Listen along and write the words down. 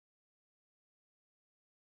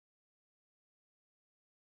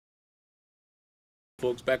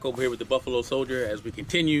Folks, back over here with the Buffalo Soldier as we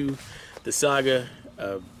continue the saga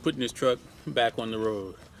of putting this truck back on the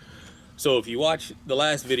road. So if you watch the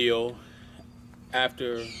last video,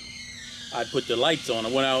 after I put the lights on, I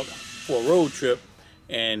went out for a road trip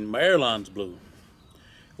and my airlines blew.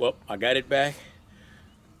 Well, I got it back,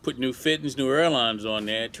 put new fittings, new airlines on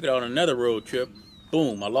there, took it out on another road trip.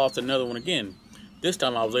 Boom, I lost another one again. This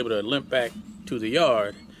time I was able to limp back to the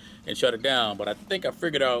yard and shut it down, but I think I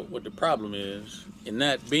figured out what the problem is, in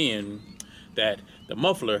that being that the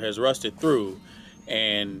muffler has rusted through,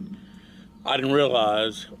 and I didn't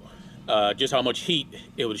realize just how much heat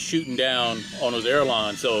it was shooting down on those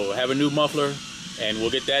airlines. So I have a new muffler and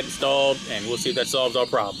we'll get that installed and we'll see if that solves our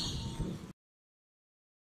problem.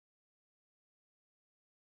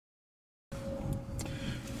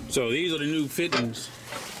 So these are the new fittings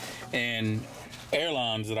and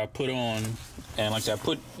airlines that I put on, and like I said, I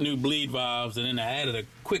put new bleed valves, and then I added a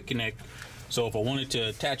quick connect, so if I wanted to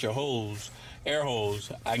attach a hose, air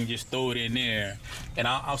hose, I can just throw it in there, and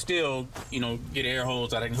I'll still, you know, get air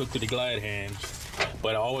hose that I can hook to the glide hands.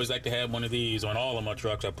 But I always like to have one of these on all of my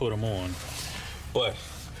trucks. I put them on. But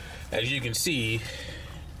as you can see,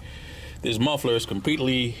 this muffler is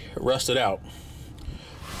completely rusted out.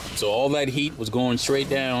 So all that heat was going straight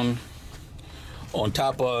down on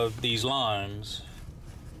top of these lines,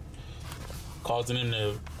 causing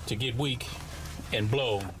them to get weak and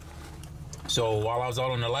blow. So while I was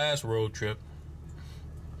out on the last road trip,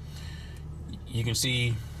 you can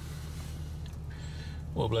see,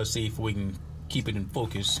 well, let's see if we can keep it in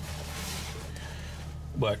focus.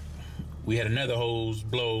 But we had another hose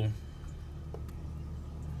blow.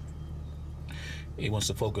 It wants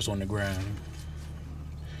to focus on the ground.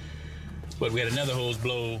 But we had another hose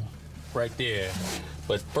blow right there.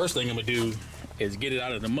 But first thing I'm gonna do is get it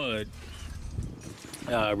out of the mud,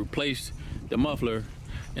 replace the muffler,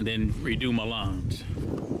 and then redo my lines.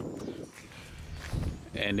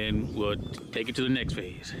 And then we'll take it to the next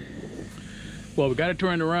phase. Well, we got it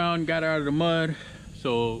turned around, got it out of the mud.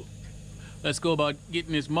 So let's go about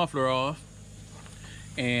getting this muffler off.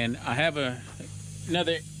 And I have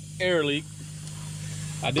another air leak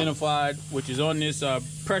identified, which is on this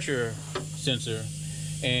pressure sensor.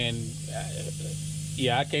 And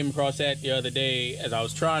yeah, I came across that the other day as I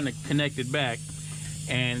was trying to connect it back,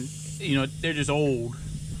 and you know, they're just old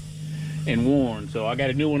and worn. So I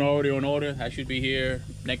got a new one already on order. I should be here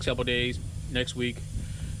next couple days, next week.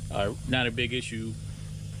 Not a big issue,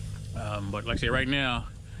 but like I say, right now,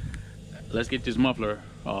 let's get this muffler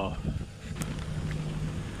off.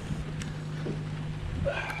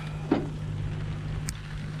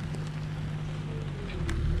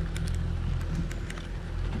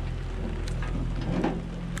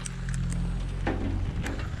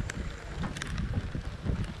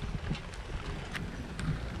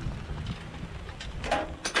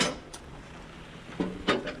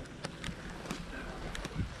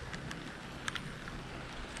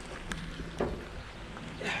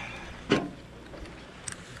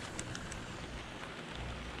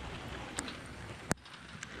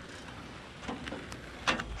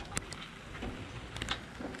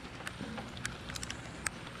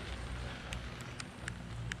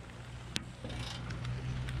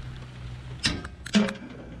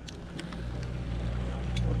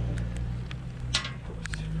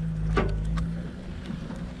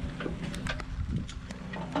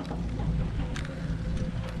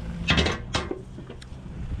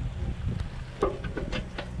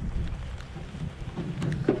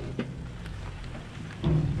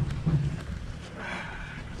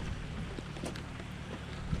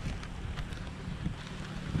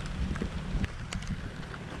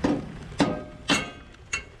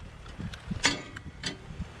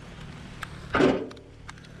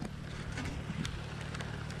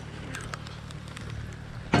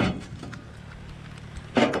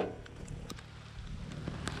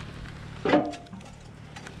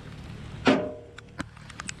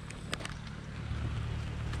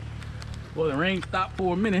 Well, the rain stopped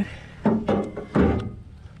for a minute,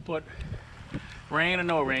 but rain or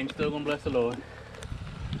no rain, still gonna bless the Lord.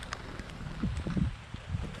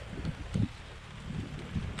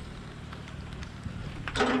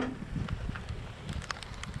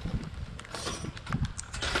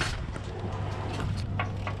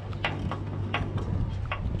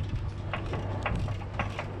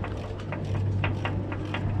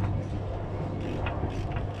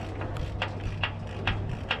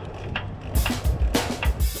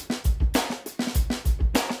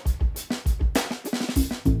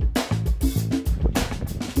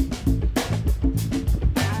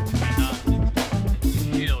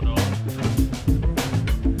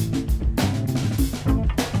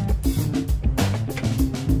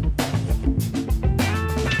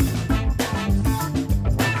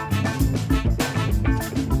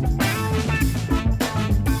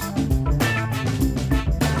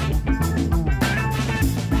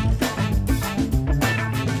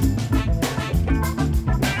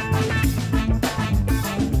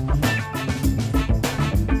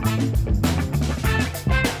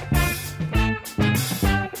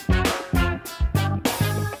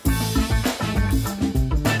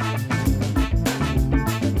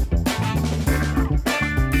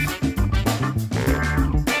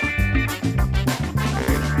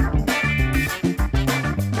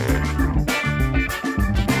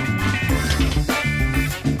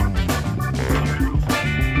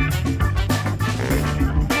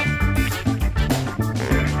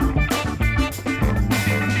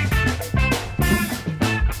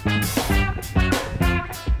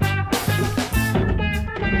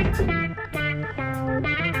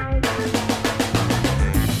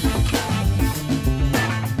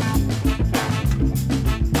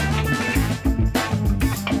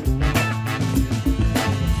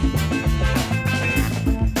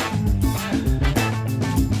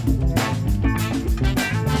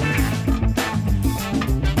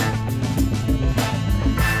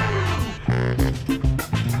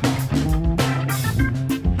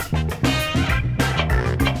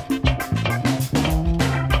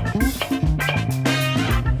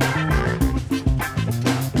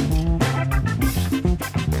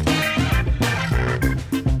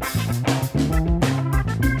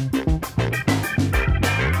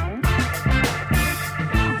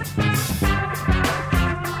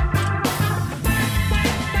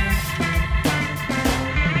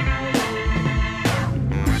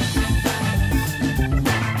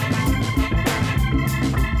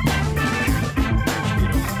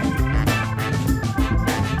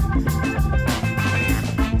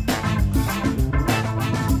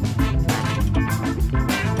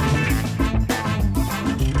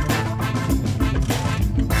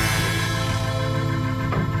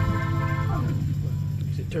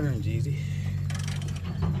 turns easy.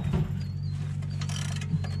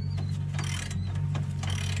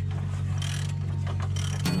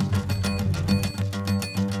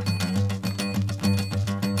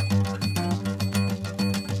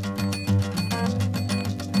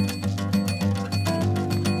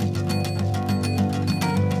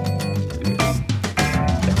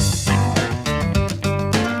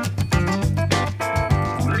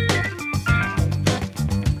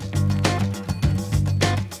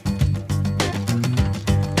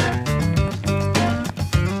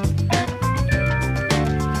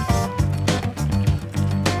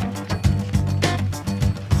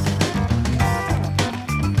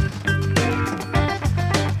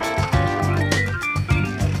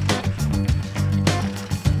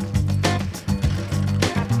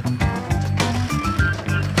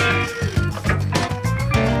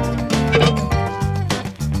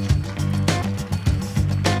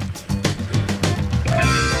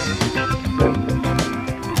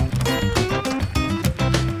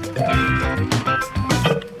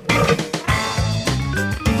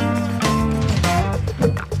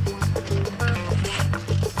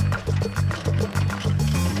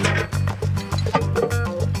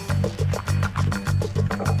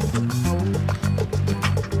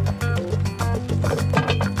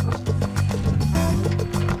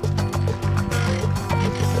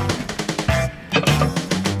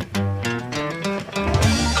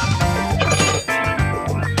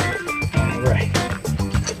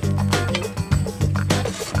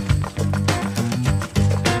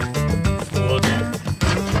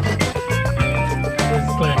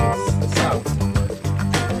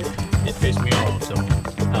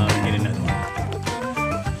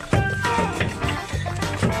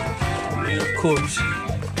 Of course,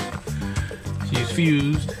 she's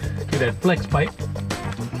fused to that flex pipe,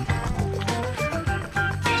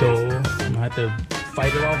 so I'm gonna have to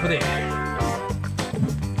fight it off of there.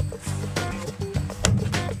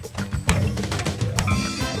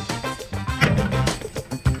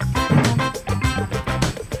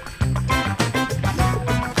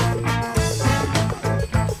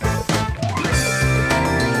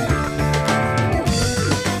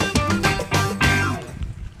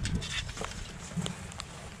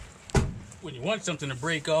 When you want something to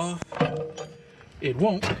break off, it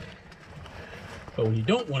won't. But when you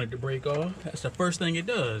don't want it to break off, that's the first thing it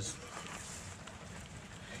does.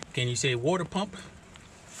 Can you say water pump?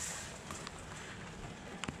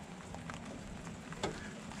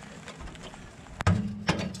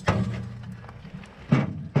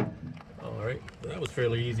 All right, that was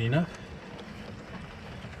fairly easy enough.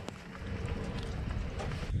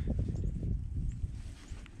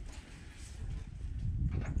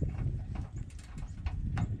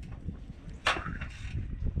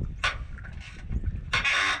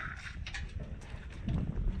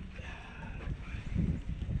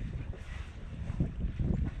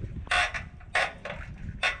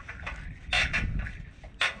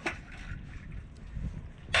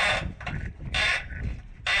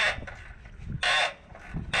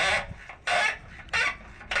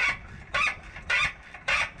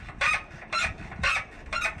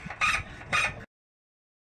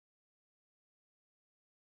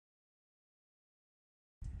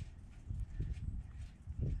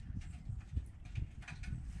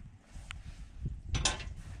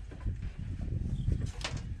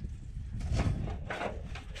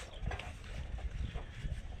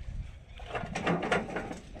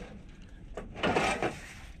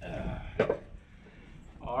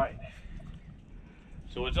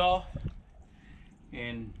 So it's off,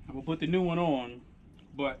 and I'm gonna put the new one on,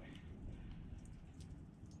 but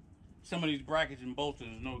some of these brackets and bolts is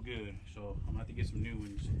no good, so I'm gonna have to get some new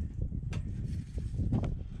ones.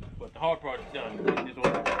 But the hard part is done, getting this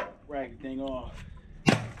old ragged thing off.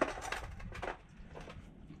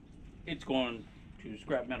 It's going to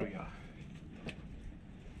scrap metal, y'all.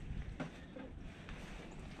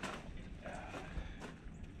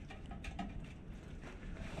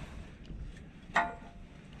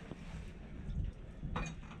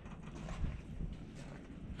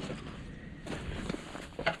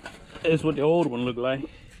 That's what the old one looked like,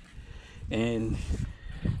 and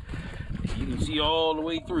you can see all the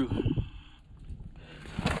way through.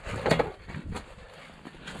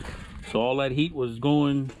 So all that heat was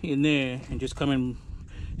going in there and just coming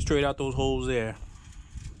straight out those holes there.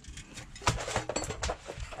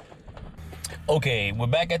 Okay, we're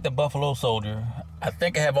back at the Buffalo Soldier. I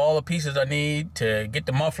think I have all the pieces I need to get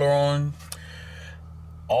the muffler on.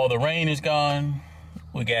 All the rain is gone.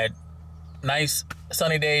 We got nice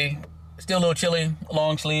sunny day. Still a little chilly,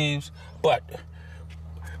 long sleeves, but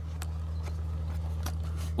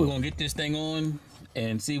we're gonna get this thing on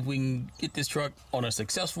and see if we can get this truck on a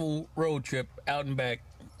successful road trip out and back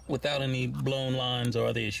without any blown lines or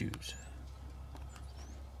other issues.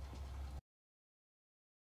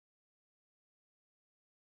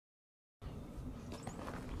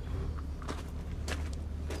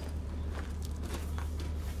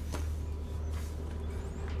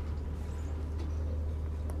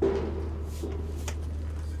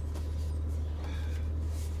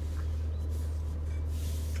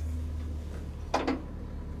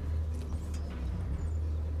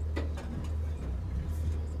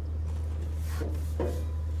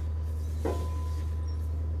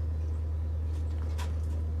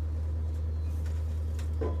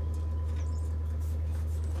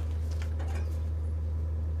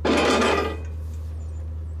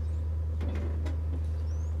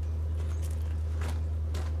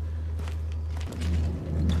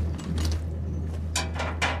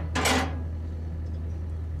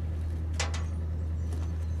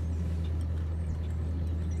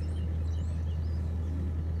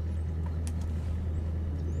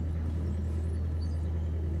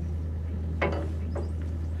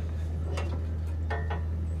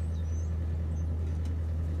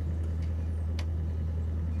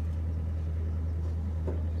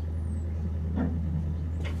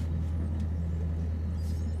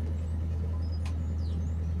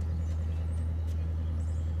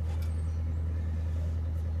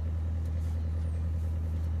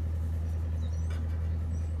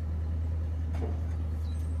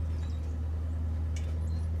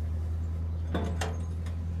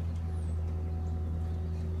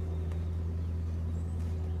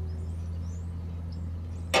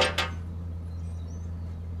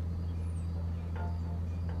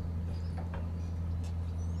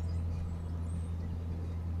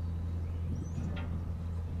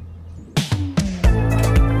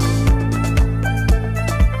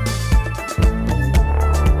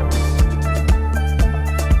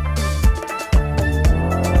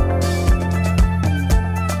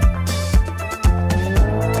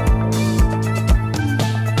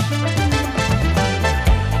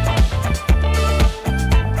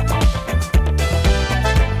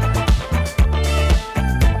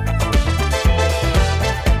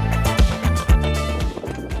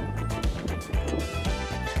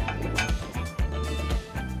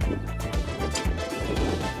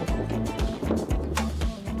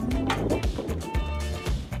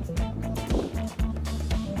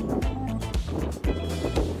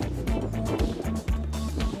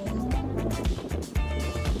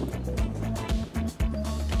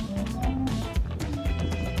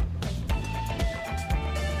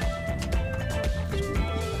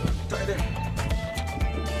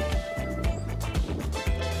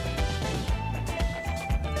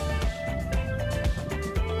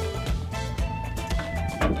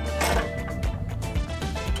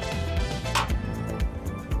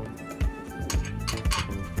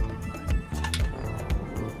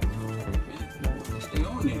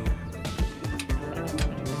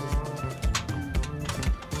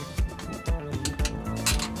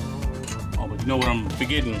 You know what I'm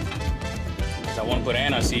forgetting? I want to put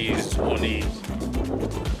anti-seize on these.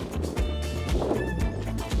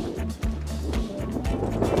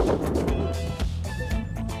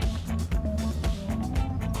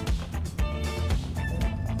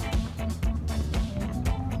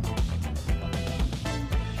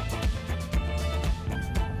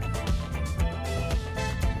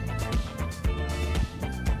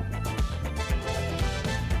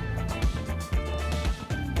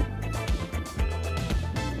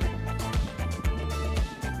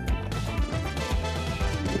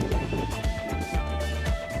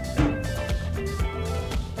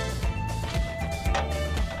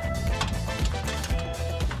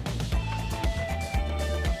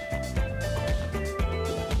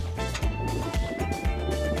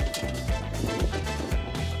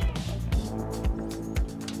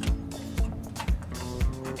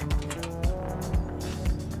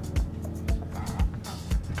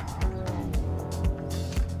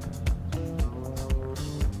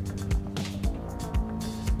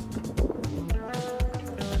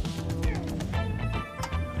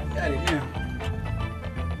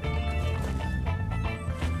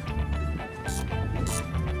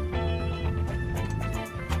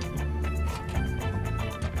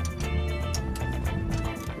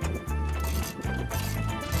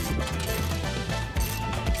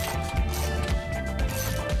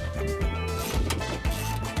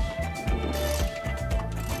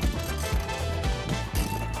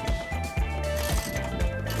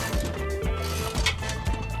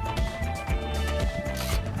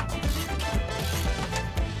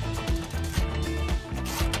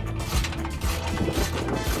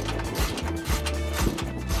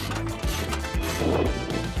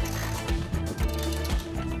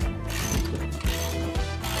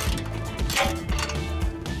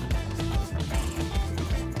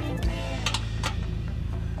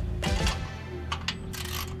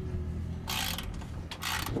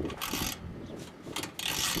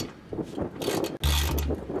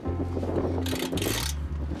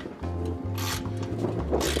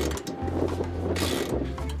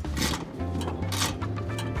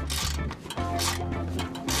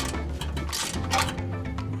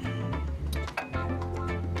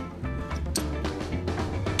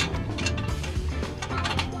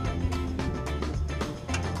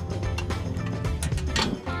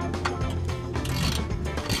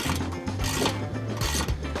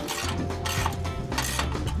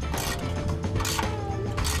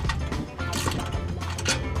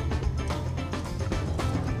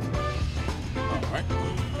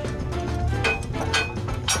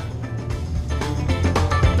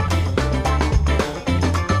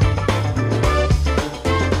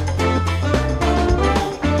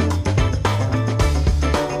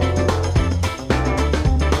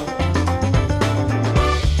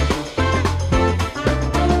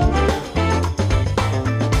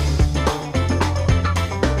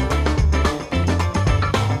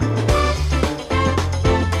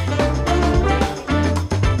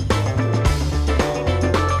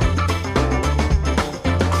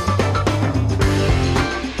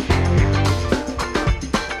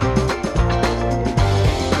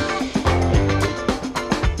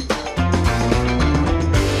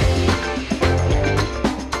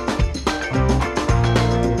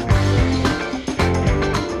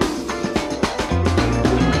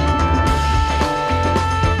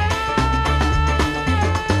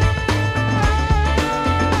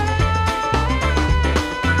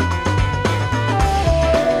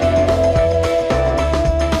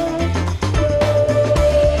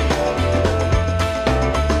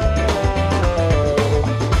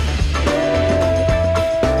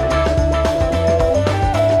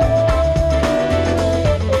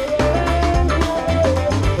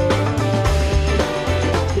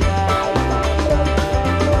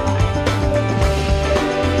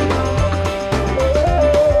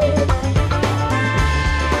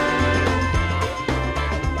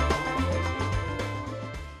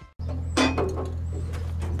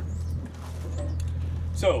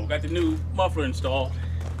 So, got the new muffler installed.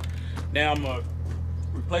 Now I'm gonna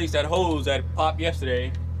replace that hose that popped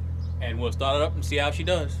yesterday, and we'll start it up and see how she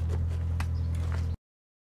does.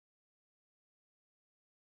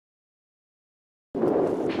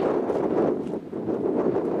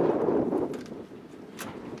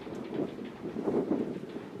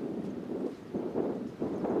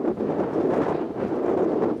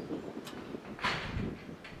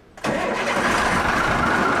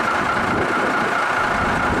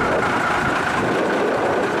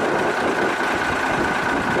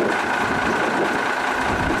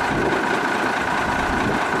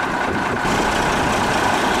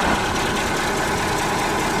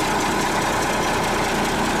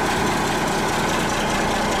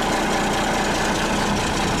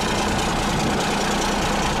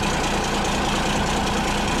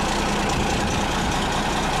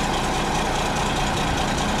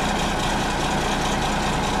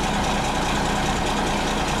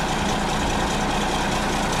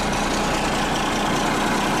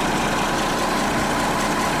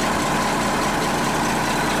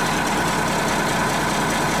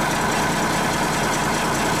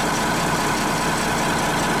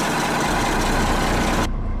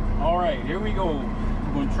 Here we go.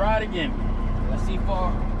 We're gonna try it again. Let's see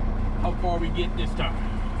how far we get this time.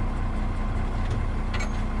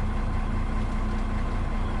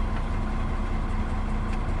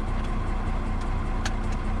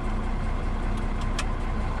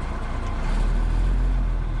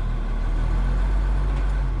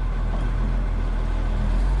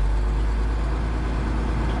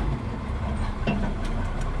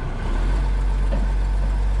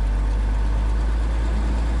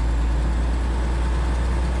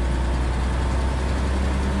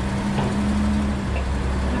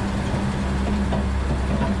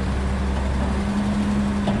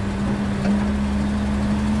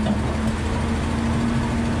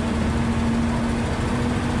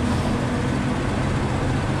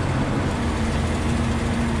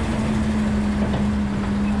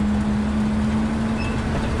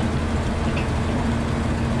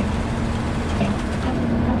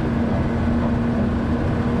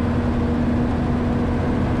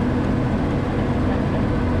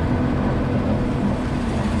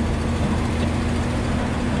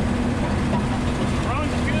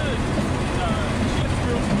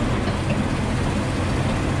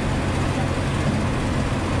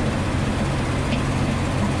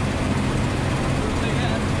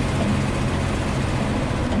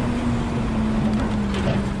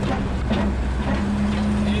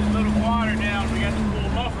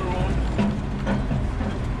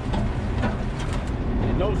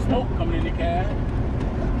 No smoke coming in the cab.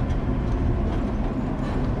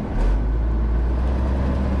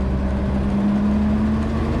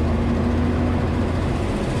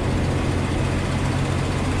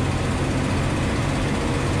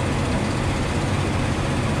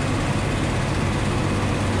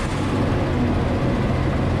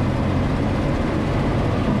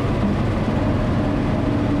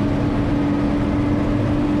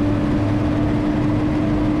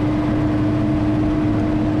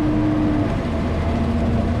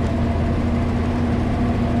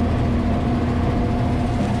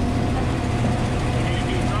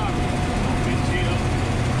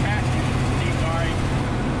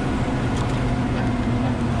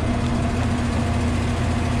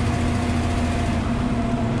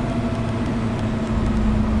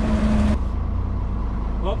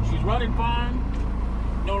 She's running fine.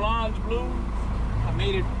 No lines blew. I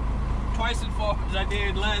made it twice as far as I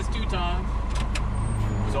did the last 2 times.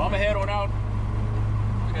 So I'm gonna head on out.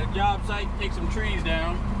 I got a job site, take some trees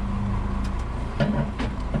down.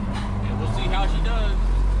 And we'll see how she does.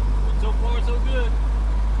 But so far, so good.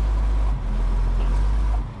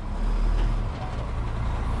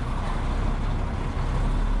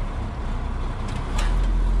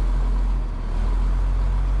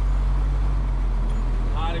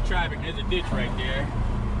 Traffic, there's a ditch right there.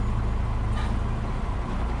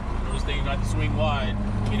 Those things have to swing wide,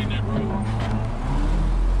 get in that road.